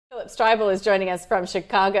Streible is joining us from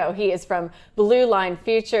Chicago. He is from Blue Line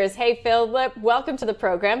Futures. Hey, Philip, welcome to the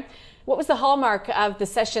program. What was the hallmark of the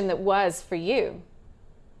session that was for you?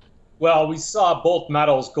 Well, we saw both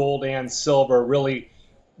metals, gold and silver, really,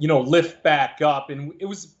 lift back up. And it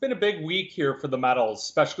was been a big week here for the metals,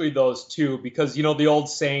 especially those two, because, the old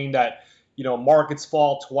saying that, markets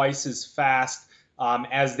fall twice as fast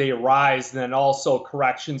as they rise, and then also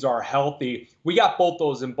corrections are healthy. We got both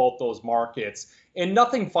those in both those markets. And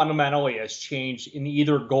nothing fundamentally has changed in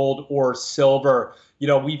either gold or silver.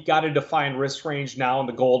 We've got a defined risk range now in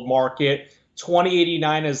the gold market.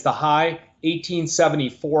 2089 is the high,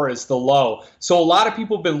 1874 is the low. So a lot of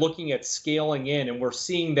people have been looking at scaling in, and we're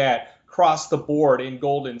seeing that across the board in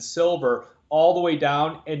gold and silver, all the way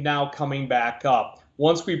down and now coming back up.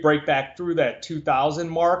 Once we break back through that 2000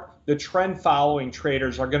 mark, the trend following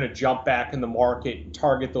traders are going to jump back in the market and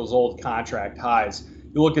target those old contract highs.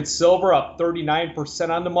 You look at silver up 39%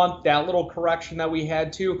 on the month. That little correction that we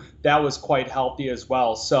had that was quite healthy as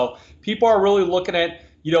well. So people are really looking at,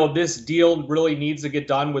 this deal really needs to get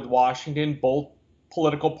done with Washington. Both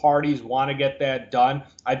political parties want to get that done.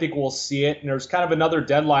 I think we'll see it. And there's kind of another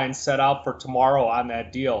deadline set out for tomorrow on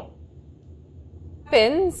that deal.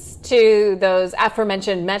 Happens to those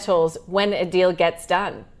aforementioned metals when a deal gets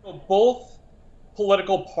done? Both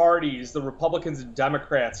political parties, the Republicans and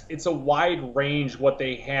Democrats, it's a wide range what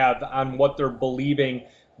they have on what they're believing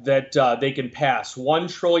that they can pass. $1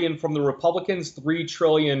 trillion from the Republicans, $3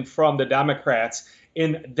 trillion from the Democrats,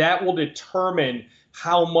 and that will determine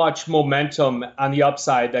how much momentum on the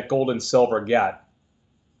upside that gold and silver get.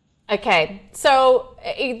 Okay, so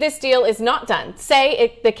this deal is not done.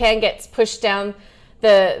 Say the can gets pushed down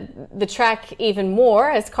the track even more,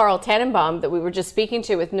 as Carl Tannenbaum, that we were just speaking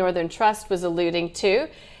to with Northern Trust, was alluding to.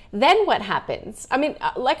 Then what happens? I mean,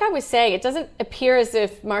 like I was saying, it doesn't appear as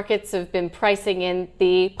if markets have been pricing in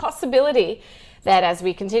the possibility that as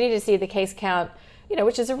we continue to see the case count,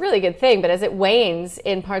 which is a really good thing, but as it wanes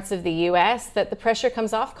in parts of the U.S., that the pressure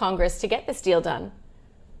comes off Congress to get this deal done.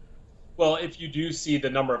 Well, if you do see the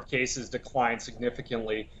number of cases decline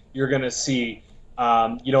significantly, you're going to see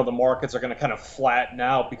the markets are going to kind of flatten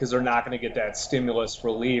out because they're not going to get that stimulus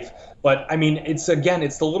relief. But I mean, it's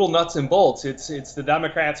the little nuts and bolts. It's the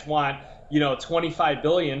Democrats want, $25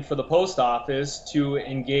 billion for the post office to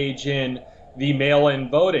engage in the mail-in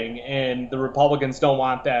voting, and the Republicans don't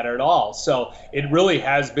want that at all. So it really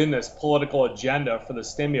has been this political agenda for the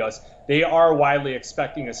stimulus. They are widely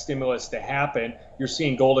expecting a stimulus to happen. You're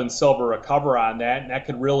seeing gold and silver recover on that, and that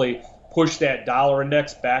could really push that dollar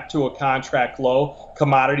index back to a contract low.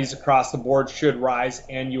 Commodities across the board should rise,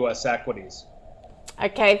 and U.S. equities.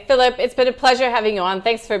 Okay, Philip, it's been a pleasure having you on.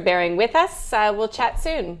 Thanks for bearing with us. We'll chat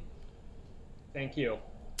soon. Thank you.